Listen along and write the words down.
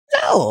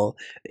hell?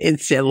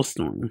 It's Shadow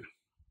Storm.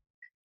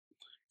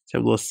 It's a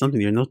little something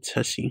there, no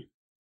Tushy.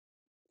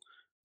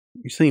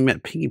 You're saying you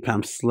met Pinkie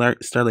Pie,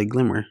 Starlight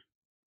Glimmer.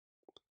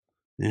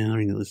 Yeah, I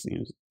don't know this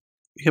news.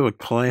 We have a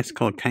class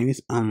called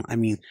Kindness. I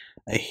mean,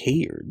 I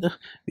heard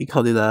we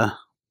called it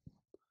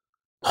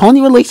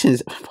Pony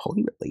Relations.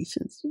 Pony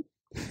Relations.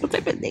 What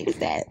type of name is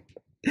that?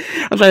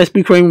 I'm trying to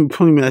speak for him.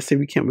 Pony, I say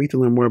we can't wait to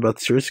learn more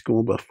about your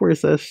school, but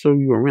first, let's show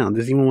you around.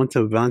 Does anyone want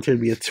to volunteer to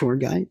be a tour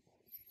guide?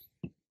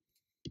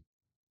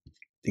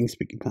 Thanks,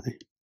 Pinkie Pie.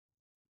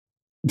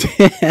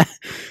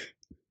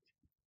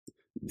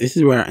 This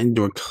is where our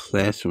indoor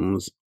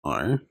classrooms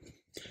are. On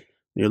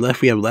your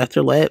left, we have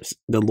laughter labs,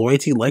 the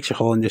loyalty lecture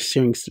hall, and the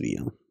sharing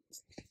studio.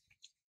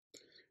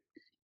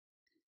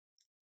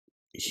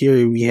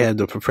 Here we have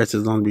the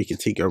professor's lawn where we can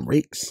take our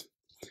breaks.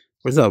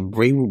 Where's our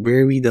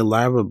Bravery the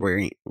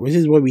library? Which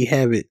is what we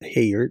have it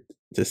here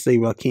to say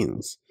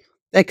volcanoes.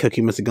 That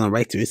cookie must have gone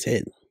right to his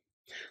head.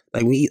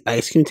 Like we eat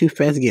ice cream too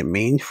fast to get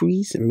main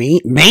freeze?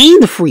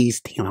 Main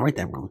freeze! Damn, I write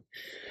that wrong.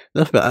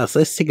 Enough about us.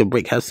 Let's take a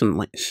break, have some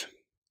lunch.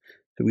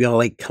 We all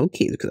like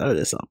cookies because out of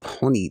this, a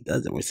pony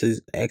doesn't, which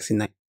is actually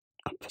not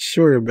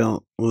sure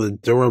about what a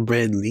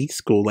thoroughbred league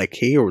school like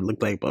here would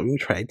look like, but we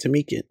tried to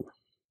make it.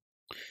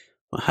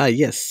 Well, hi,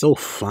 yes, so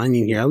fun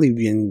in here. I'll leave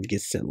you and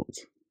get settled.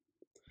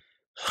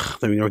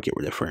 Let me know get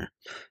rid of her.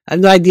 I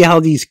have no idea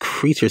how these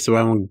creatures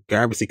survive on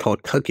garbage they call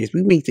cookies.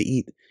 We make to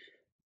eat,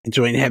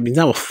 enjoy, and have.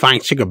 Not with fine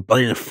sugar,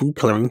 butter, and food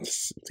coloring.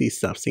 Please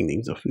stop saying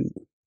names of food.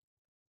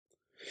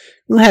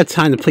 We don't have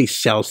time to play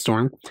Shadow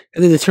Storm,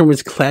 and then determine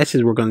which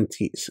classes we're going to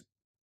teach.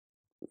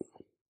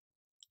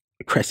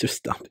 Aggressive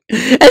stuff.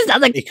 It's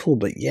not like cool,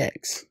 but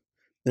yaks.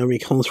 They'll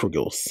make homes for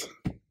ghosts.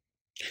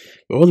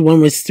 What would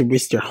one wish to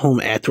risk their home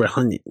after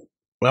 100?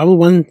 I would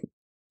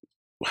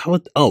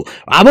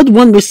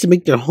one wish to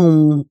make their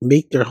home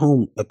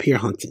appear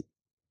haunted.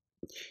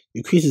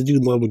 You creatures do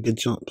love a good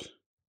jump.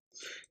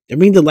 They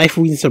bring the life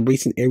reasons of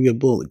racing area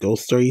bullet.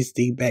 Ghost stories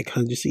date back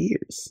hundreds of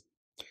years.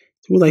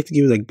 So we'd like to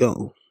give it a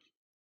go.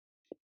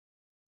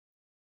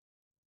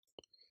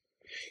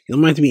 You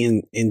don't mind to be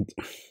in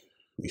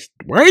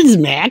words,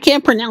 man. I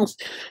can't pronounce.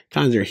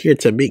 Cons are here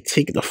to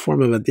take the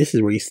form of a. This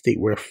is where you state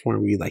where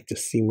form you like to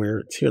see where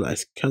it's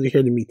realized. Cons are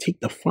here to take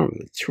the form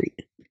of a tree.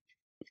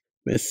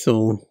 But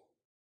so,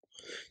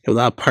 a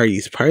lot of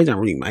parties. Parties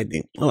aren't really my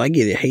thing. Oh, I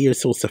get it. Hey, you're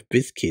so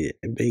sophisticated.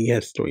 I bet you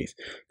have stories.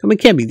 Come on,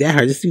 it can't be that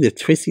hard. Just do the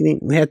twisty thing.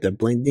 We have to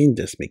blend in.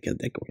 Just make it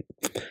decorate.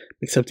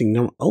 Make something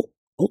normal.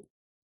 Oh,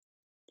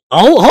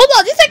 hold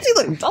on. This actually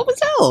looks dope as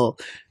hell.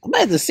 I might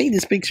have to see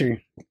this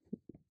picture.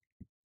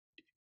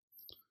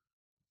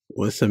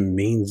 What's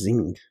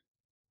amazing?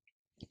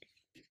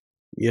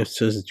 You have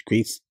such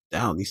great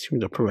style. These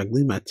streams are perfect.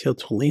 Leave my tail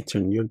to a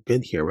lantern. You're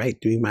good here, right?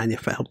 Do you mind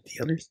if I help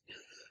the others?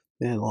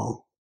 Not at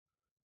all.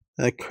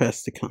 That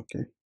crest to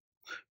conquer.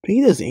 But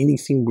does anything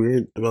seem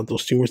weird about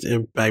those streamers?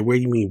 And by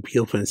weird, you mean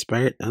beautiful and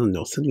inspired? I don't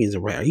know. Something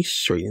isn't right. Are you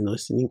sure you know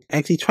something?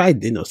 Actually, I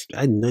did know.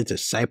 I know it's a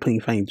side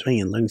playing, finding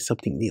joy, and learning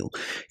something new.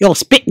 Yo,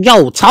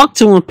 talk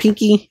to him,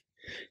 Pinky.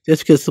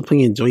 Just because something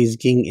enjoys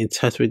getting in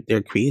touch with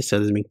their creative side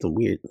doesn't make them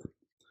weird.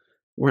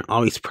 Weren't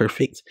always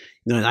perfect.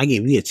 You know, and I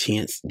gave you a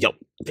chance. Yo,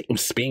 I'm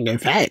spinning very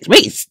fast.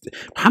 Wait,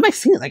 how am I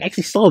seeing it? Like, I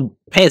actually saw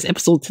past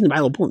episode 10 of My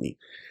Little Pony.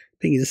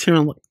 Pinky, just turn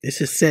on. Look, this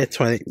is sad,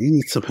 Twilight. You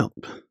need some help.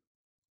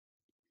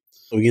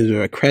 So we get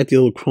a crafty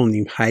little crow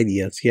named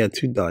Heidi. She had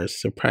 $2.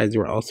 Surprised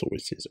there were also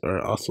wishes. Or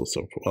also,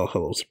 so, well,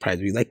 hello,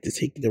 surprised. We'd like to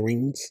take the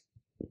rings.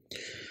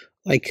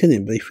 Well, I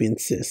couldn't, but if you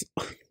insist.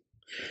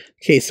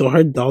 Okay, so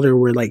her daughter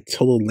were like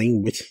total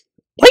language.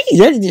 Wait, they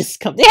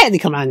had to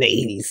come out in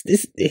the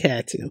 80s. They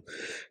had to.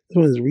 This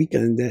one's Rika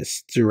and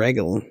that's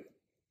Draggle.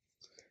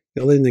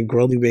 They live in the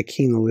growly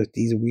volcano with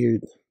these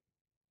weird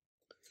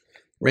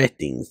rat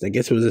things. I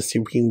guess it was a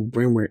supreme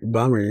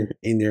bomber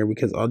in there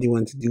because all they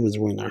wanted to do was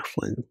ruin our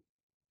fun.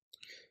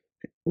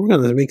 We're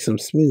gonna make some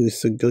smoothies,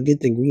 so go get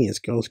the ingredients.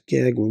 Girls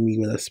gag with me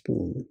with a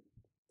spoon.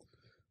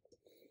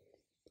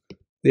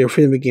 They were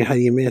afraid of making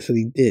Heidi mad, so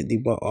they did. They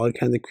bought all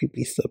kinds of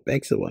creepy stuff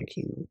back to the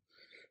volcano.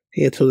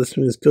 Hey, I told the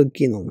spoons, go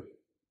get them.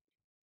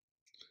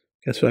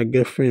 Guess what? Our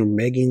good friend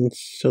Megan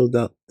showed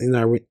up in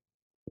our.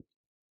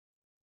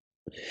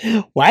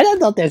 Why did I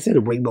thought that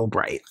said Rainbow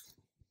Bright?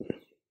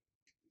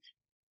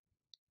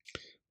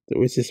 The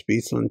witch is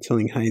based on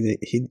telling Heidi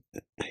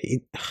that I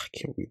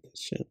can't read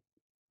this shit.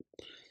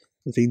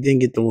 Because he didn't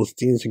get the most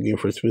things again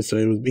for Smooth, so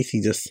it was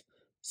basically just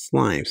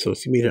slime. So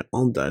she made her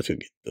own dice to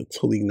get the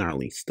totally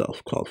gnarly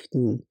stuff called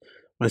Flume.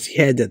 Once she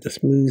had that, the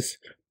Smooth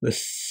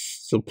was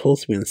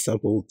supposed to be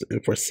unstoppable,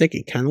 and for a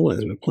second it kind of was.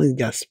 When planes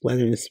got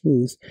splattered and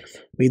Smooth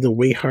made them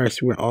way harder, so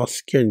we were all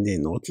scared and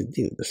didn't know what to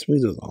do. The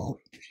Smooth was all.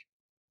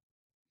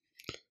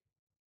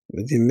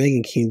 But then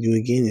Megan came to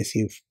again and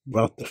she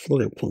brought the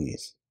Flutter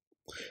ponies.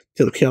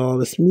 To kill all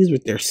the Smooths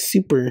with their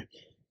super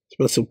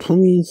special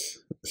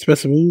ponies,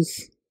 special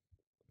moves.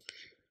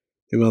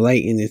 They were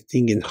light in this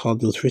thing and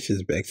hauled those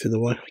fishes back to the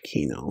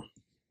volcano.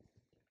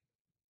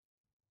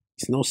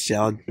 It's no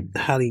shell.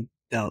 Highly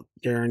doubt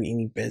there aren't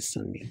any beds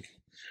on me.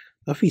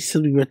 Buffy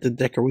simply ripped the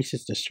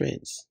decorations to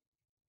shreds.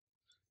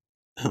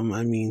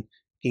 I mean,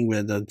 getting rid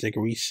of the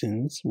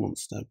decorations won't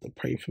stop the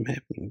party from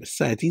happening.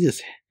 Besides, he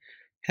just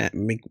had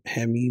me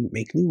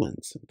make new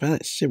ones.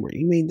 Violet Shiver,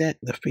 you made that?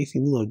 The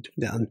facing new of doing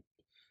that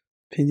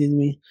unpinned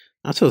me?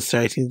 I'm so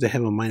sorry, it seems to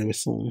have a mind of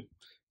its own.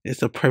 It's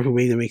the perfect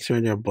way to make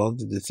sure they're above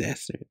the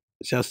disaster.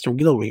 Shoutstorm,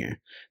 get over here.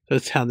 So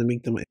it's how to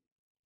make them. Do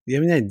you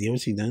have any idea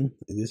what she done?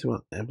 Is this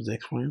what Apple's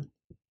X for?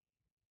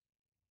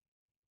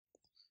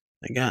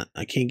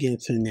 I can't get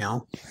into it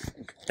now.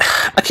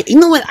 Okay, you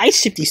know what? I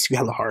shipped these two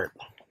hella hard.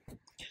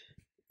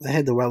 I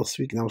had the wildest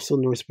week, and I was so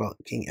nervous about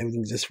getting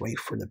everything just right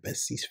for the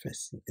best Seas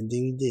Fest, and then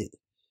you did.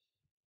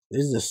 There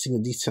isn't a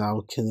single detail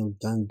I could have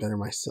done better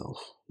myself.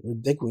 Your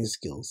decorating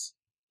skills.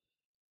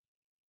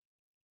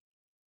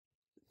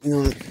 You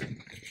know what?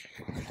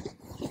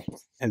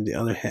 And the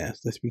other half.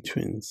 Let's be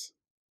twins.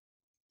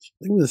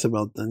 I think this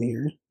about done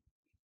here.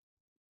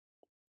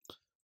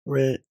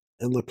 Red,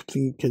 it looked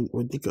completely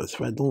ridiculous,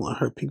 but I don't want to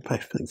hurt pink pie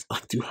feelings.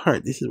 Not too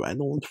hard. This is why I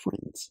don't want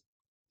friends.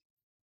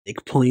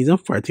 Nick ponies, I'm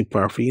far too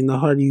powerful. You know, the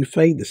harder you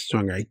fight, the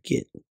stronger I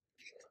get.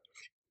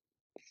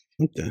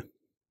 Okay.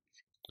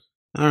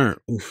 Alright,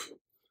 oof.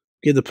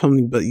 Get the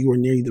pumping, but you were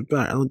nearly the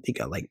bar. I don't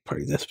think I like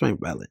parties. That's fine,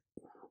 Violet.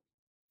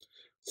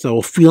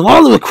 So, feel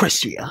all of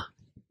Equestria.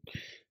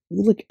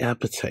 You look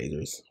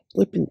appetizers.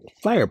 Flipping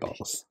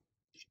fireballs.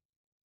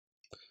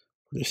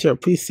 Sure,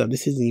 please stop.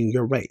 This isn't even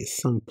your right. It's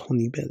some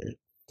pony better.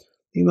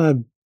 Leave my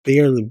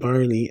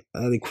barely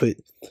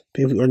adequate,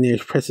 painfully ordinary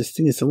precious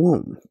students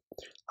alone.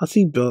 I'll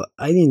see, Bill.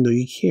 I didn't know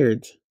you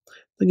cared.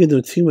 Don't give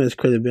them too much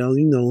credit, Bill.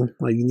 You know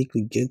how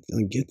uniquely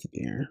gifted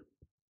there.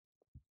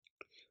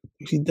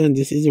 If you've done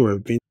this, isn't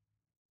revenge.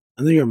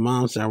 I know your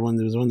mom's are one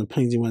of the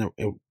planes you want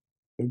to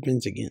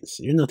revenge against.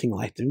 You're nothing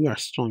like them. We are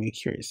strong and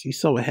curious. You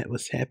saw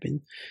what's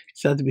happened. You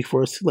saw it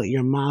before it's too late.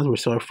 Your moms were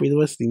so afraid of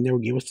us, they never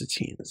gave us a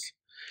chance.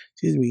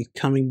 Excuse me,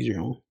 coming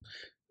girl.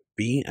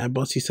 B, I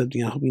bought you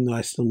something. I hope you know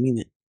I still mean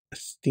it. I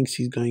think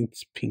she's going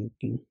to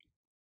pinking.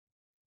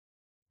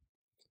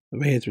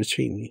 My hands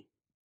betrayed me.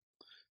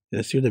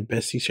 Yes, you're the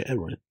best teacher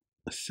ever.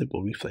 A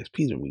simple reflex.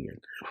 Please remove your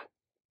girl.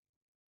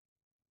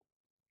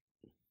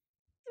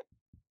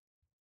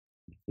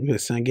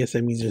 Because I guess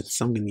that means there's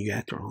something you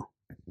after all.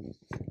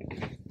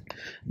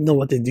 Know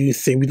what they do?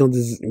 Say we don't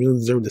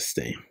deserve to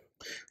stay.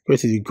 Of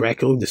course, you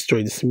Greco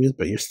destroyed the smooth,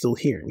 but you're still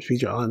here, which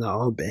means you're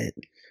all bad.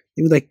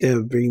 You would like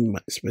that very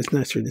much, but it's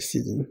not your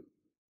decision.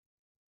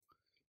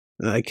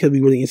 I could be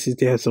really interested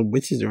to have some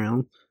witches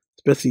around,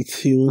 especially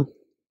two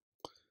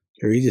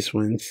courageous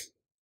ones.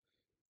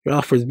 Your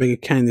offer is big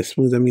and kind and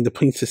smooth. I mean, the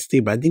plane's to stay,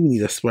 but I think we need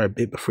to explore a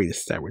bit before we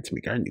decide where to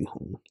make our new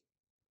home.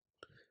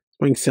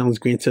 Spring sounds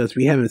great to us.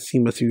 We haven't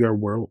seen much of your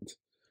world.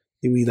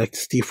 Maybe we'd like to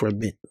stay for a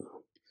bit.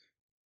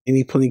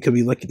 Any pony could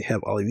be lucky to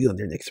have all of you on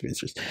their next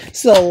adventures.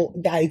 So,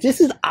 guys,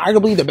 this is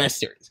arguably the best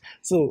series.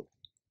 So,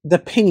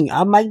 depending,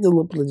 I might do a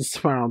little this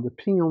tomorrow,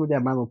 depending on what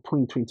that My Little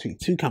Pony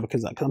 2022 comic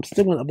comes out, because I'm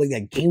still going to upload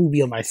that game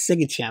review on my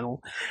second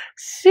channel.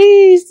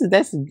 Jeez,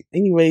 that's,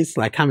 anyways,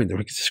 like, comment, don't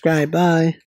forget to subscribe. Bye.